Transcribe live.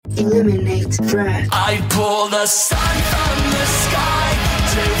eliminate threat. I pull the sun from the sky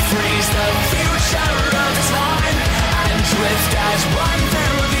to freeze the future of time and drift as one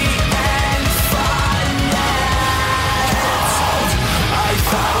through the infinite. I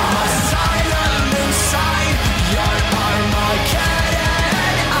found my silent inside your Armageddon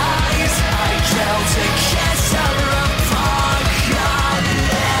eyes. I killed to kiss a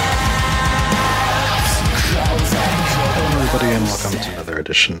Hello everybody and welcome to another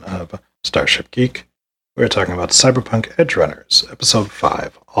edition of Starship Geek. We're talking about Cyberpunk Edgerunners, Episode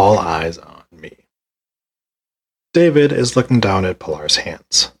 5, All Eyes on Me. David is looking down at Pilar's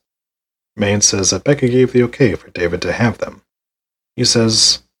hands. Maine says that Becca gave the okay for David to have them.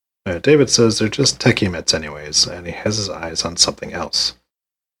 David says they're just techie mitts anyways, and he has his eyes on something else.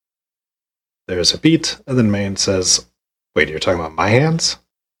 There's a beat, and then Maine says, "Wait, you're talking about my hands?"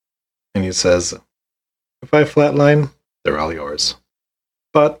 And he says, "If I flatline, they're all yours.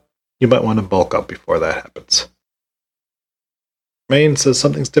 But you might want to bulk up before that happens." Maine says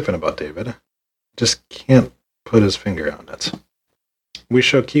something's different about David. Just can't put his finger on it. We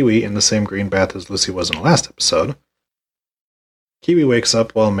show Kiwi in the same green bath as Lucy was in the last episode. Kiwi wakes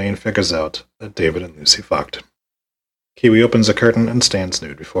up while Maine figures out that David and Lucy fucked. Kiwi opens a curtain and stands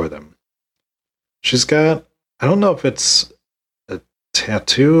nude before them. She's got, I don't know if it's a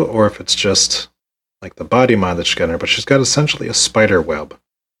tattoo or if it's just like the body mod that she got in her, but she's got essentially a spider web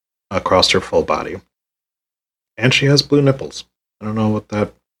across her full body. And she has blue nipples. I don't know what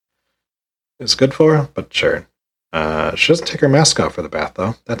that is good for, but sure. She doesn't take her mask off for the bath,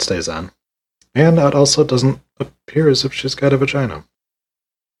 though. That stays on. And it also doesn't appear as if she's got a vagina.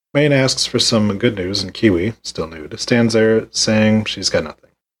 Maine asks for some good news, and Kiwi, still nude, stands there saying she's got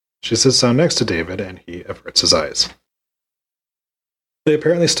nothing. She sits down next to David, and he averts his eyes. They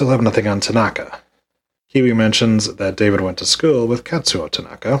apparently still have nothing on Tanaka. Kiwi mentions that David went to school with Katsuo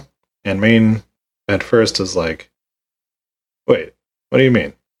Tanaka, and Maine at first is like, "Wait, what do you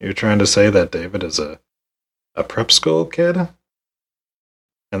mean? You're trying to say that David is a prep school kid?"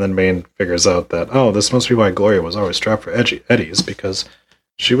 And then Maine figures out that, oh, this must be why Gloria was always strapped for Eyez, because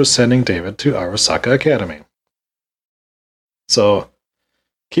she was sending David to Arasaka Academy. So,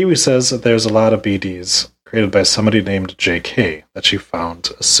 Kiwi says that there's a lot of BDs created by somebody named JK that she found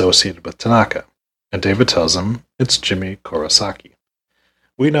associated with Tanaka. And David tells him it's Jimmy Kurosaki.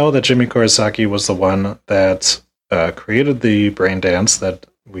 We know that Jimmy Kurosaki was the one that created the brain dance that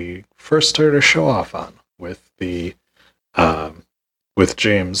we first started to show off on with with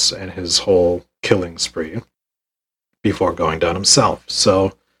James and his whole killing spree before going down himself.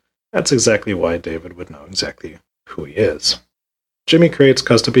 So that's exactly why David would know exactly who he is. Jimmy creates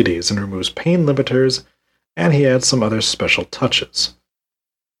custom BDs and removes pain limiters, and he adds some other special touches.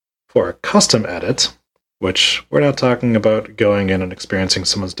 For a custom edit, which we're not talking about going in and experiencing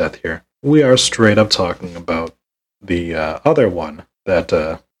someone's death here, we are straight up talking about the other one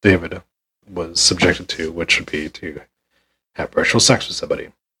that David was subjected to, which would be to have virtual sex with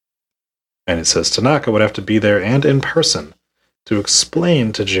somebody. And it says Tanaka would have to be there and in person to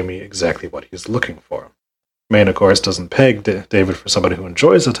explain to Jimmy exactly what he's looking for. Maine, of course, doesn't peg David for somebody who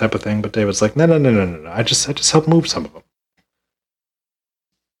enjoys that type of thing, but David's like, no, I just help move some of them.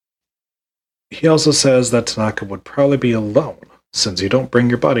 He also says that Tanaka would probably be alone, since you don't bring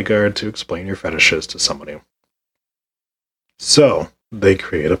your bodyguard to explain your fetishes to somebody. So, they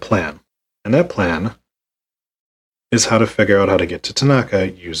create a plan. And that plan is how to figure out how to get to Tanaka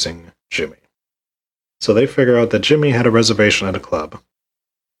using Jimmy. So they figure out that Jimmy had a reservation at a club,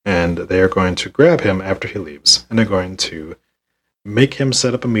 and they are going to grab him after he leaves, and they're going to make him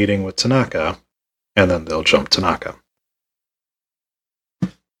set up a meeting with Tanaka, and then they'll jump Tanaka.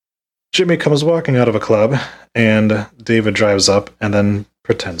 Jimmy comes walking out of a club, and David drives up and then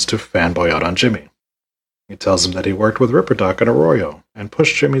pretends to fanboy out on Jimmy. He tells him that he worked with Ripper Doc and Arroyo and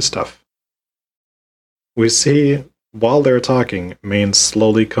pushed Jimmy's stuff. We see, while they're talking, Maine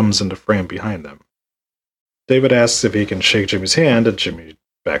slowly comes into frame behind them. David asks if he can shake Jimmy's hand, and Jimmy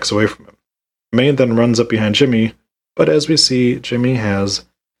backs away from him. Maine then runs up behind Jimmy, but as we see, Jimmy has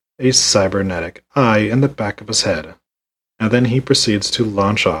a cybernetic eye in the back of his head, and then he proceeds to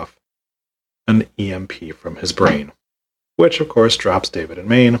launch off an EMP from his brain, which of course drops David and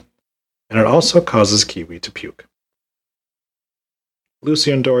Maine, and it also causes Kiwi to puke.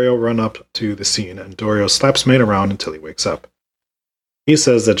 Lucy and Dorio run up to the scene, and Dorio slaps Maine around until he wakes up. He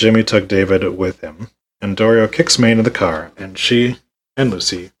says that Jimmy took David with him, and Dorio kicks Maine in the car, and she and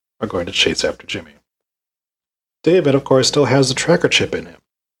Lucy are going to chase after Jimmy. David, of course, still has the tracker chip in him,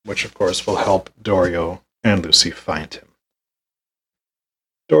 which of course will help Dorio and Lucy find him.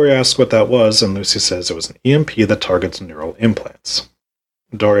 Dorio asks what that was, and Lucy says it was an EMP that targets neural implants.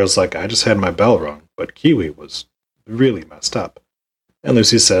 Dorio's like, I just had my bell rung, but Kiwi was really messed up. And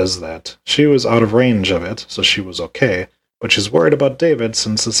Lucy says that she was out of range of it, so she was okay, but she's worried about David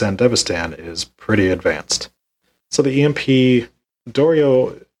since the Sandevistan is pretty advanced. So the EMP,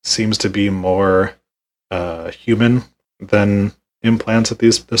 Dorio seems to be more human than implants at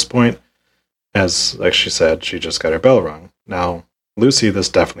this point. As, like she said, she just got her bell rung. Now, Lucy, this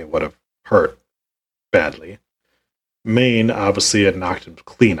definitely would have hurt badly. Maine obviously had knocked him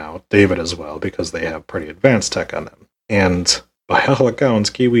clean out, David as well, because they have pretty advanced tech on them. And by all accounts,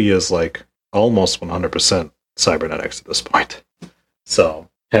 Kiwi is like almost 100% cybernetics at this point. So,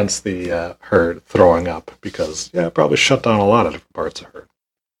 hence the her throwing up, because, yeah, it probably shut down a lot of different parts of her.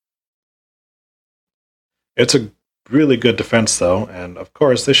 It's a really good defense, though, and of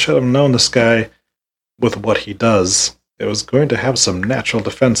course, they should have known this guy, with what he does, it was going to have some natural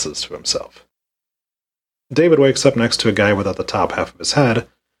defenses to himself. David wakes up next to a guy without the top half of his head,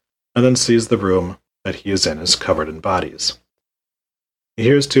 and then sees the room that he is in is covered in bodies. He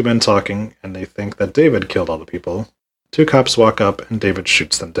hears two men talking, and they think that David killed all the people. Two cops walk up, and David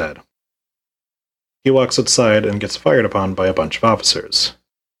shoots them dead. He walks outside and gets fired upon by a bunch of officers.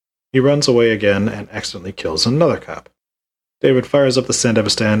 He runs away again and accidentally kills another cop. David fires up the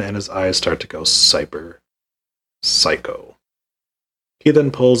Sandevistan, and his eyes start to go psycho. He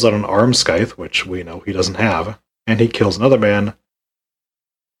then pulls out an arm scythe, which we know he doesn't have, and he kills another man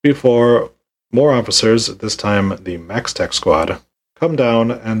before more officers, this time the Max Tech squad, come down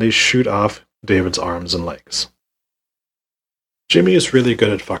and they shoot off David's arms and legs. Jimmy is really good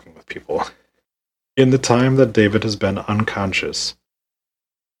at fucking with people. In the time that David has been unconscious,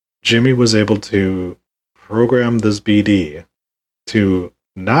 Jimmy was able to program this BD to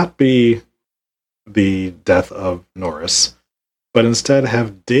not be the death of Norris, but instead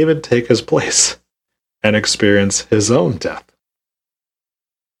have David take his place and experience his own death.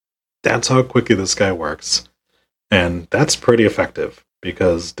 That's how quickly this guy works. And that's pretty effective,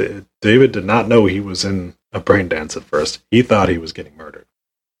 because David did not know he was in a brain dance at first. He thought he was getting murdered.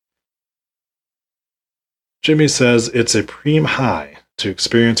 Jimmy says it's a preem high to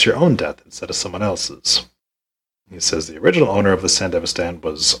experience your own death instead of someone else's. He says the original owner of the Sandevistan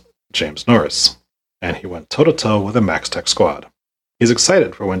was James Norris, and he went toe-to-toe with a Max Tech squad. He's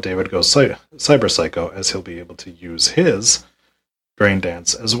excited for when David goes cyber psycho, as he'll be able to use his brain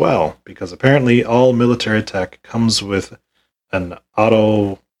dance as well, because apparently all military tech comes with an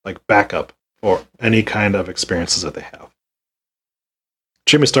auto backup for any kind of experiences that they have.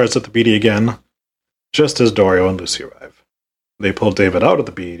 Jimmy starts at the BD again, just as Dorio and Lucy arrive. They pull David out of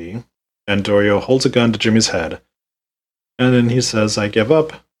the BD, and Dorio holds a gun to Jimmy's head, and then he says, I give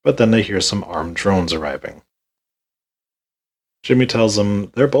up, but then they hear some armed drones arriving. Jimmy tells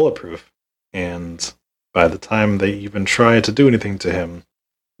them they're bulletproof, and by the time they even try to do anything to him,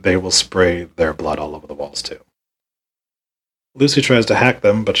 they will spray their blood all over the walls too. Lucy tries to hack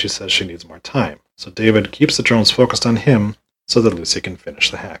them, but she says she needs more time, so David keeps the drones focused on him so that Lucy can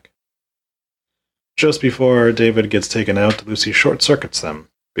finish the hack. Just before David gets taken out, Lucy short-circuits them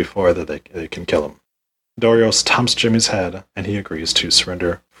before they can kill him. Dorio stomps Jimmy's head, and he agrees to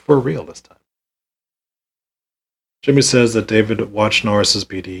surrender for real this time. Jimmy says that David watched Norris's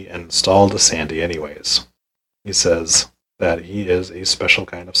BD and installed Sandy anyways. He says that he is a special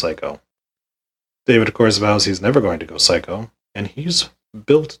kind of psycho. David, of course, vows he's never going to go psycho, and he's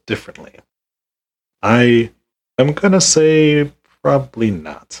built differently. I am going to say probably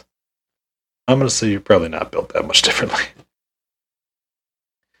not. I'm going to say you're probably not built that much differently.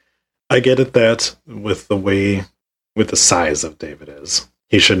 I get it that with the size of David is,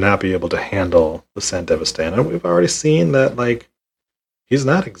 he should not be able to handle the Sandevistan. And we've already seen that, he's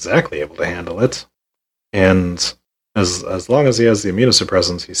not exactly able to handle it. And as long as he has the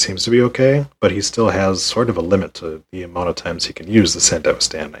immunosuppressants, he seems to be okay, but he still has sort of a limit to the amount of times he can use the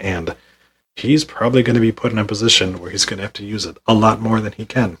Sandevistan. And he's probably going to be put in a position where he's going to have to use it a lot more than he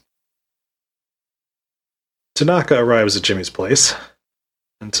can. Tanaka arrives at Jimmy's place,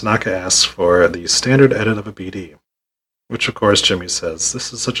 and Tanaka asks for the standard edit of a BD, which of course Jimmy says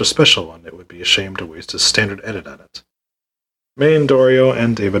this is such a special one it would be a shame to waste his standard edit on it. Maine, Dorio,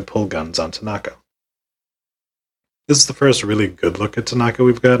 and David pull guns on Tanaka. This is the first really good look at Tanaka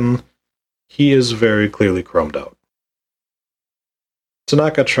we've gotten. He is very clearly chromed out.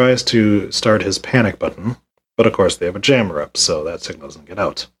 Tanaka tries to start his panic button, but of course they have a jammer up, so that signal doesn't get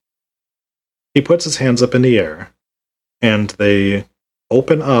out. He puts his hands up in the air, and they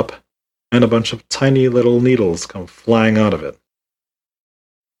open up, and a bunch of tiny little needles come flying out of it.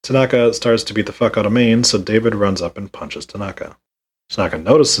 Tanaka starts to beat the fuck out of Maine, so David runs up and punches Tanaka. Tanaka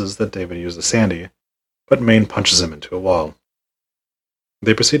notices that David used a Sandy, but Maine punches him into a wall.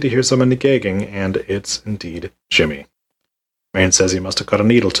 They proceed to hear someone gagging, and it's indeed Jimmy. Maine says he must have cut a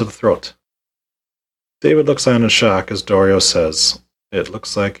needle to the throat. David looks on in shock as Dorio says, it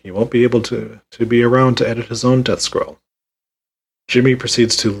looks like he won't be able to be around to edit his own death scroll. Jimmy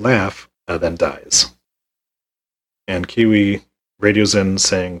proceeds to laugh, then dies. And Kiwi radios in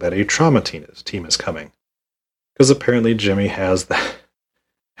saying that a trauma team is coming. Because apparently Jimmy has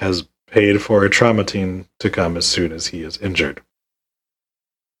paid for a trauma team to come as soon as he is injured.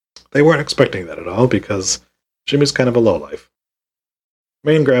 They weren't expecting that at all because Jimmy's kind of a lowlife.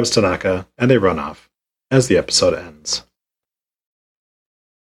 Maine grabs Tanaka and they run off as the episode ends.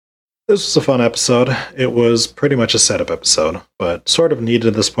 This was a fun episode. It was pretty much a setup episode, but sort of needed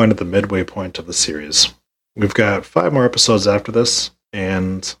at this point at the midway point of the series. We've got 5 more episodes after this,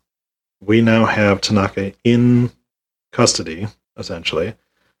 and we now have Tanaka in custody, essentially,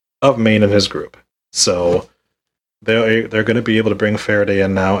 of Maine and his group. So they're going to be able to bring Faraday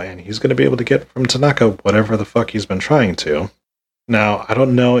in now, and he's going to be able to get from Tanaka whatever the fuck he's been trying to. Now, I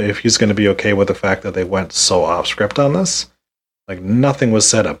don't know if he's going to be okay with the fact that they went so off script on this. Like, nothing was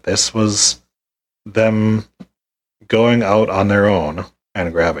set up. This was them going out on their own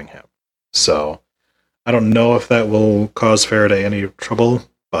and grabbing him. So, I don't know if that will cause Faraday any trouble,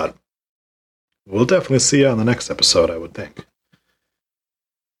 but we'll definitely see it on the next episode, I would think.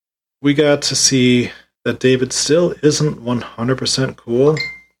 We got to see that David still isn't 100% cool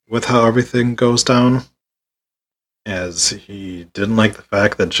with how everything goes down, as he didn't like the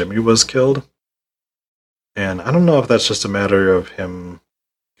fact that Jimmy was killed. And I don't know if that's just a matter of him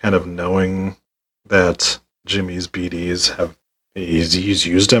kind of knowing that Jimmy's BDs he's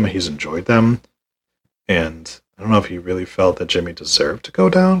used them, he's enjoyed them, and I don't know if he really felt that Jimmy deserved to go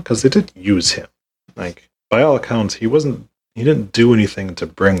down, because they did use him. Like, by all accounts, he didn't do anything to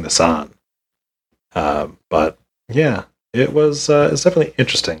bring this on. But yeah, it's definitely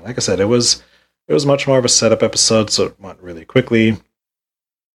interesting. Like I said, it was much more of a setup episode, so it went really quickly,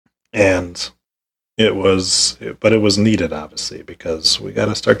 and it was needed, obviously, because we got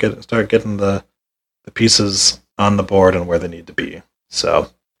to start getting the pieces on the board and where they need to be. So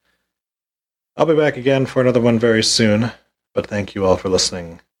I'll be back again for another one very soon, but thank you all for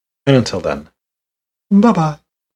listening, and until then, bye-bye.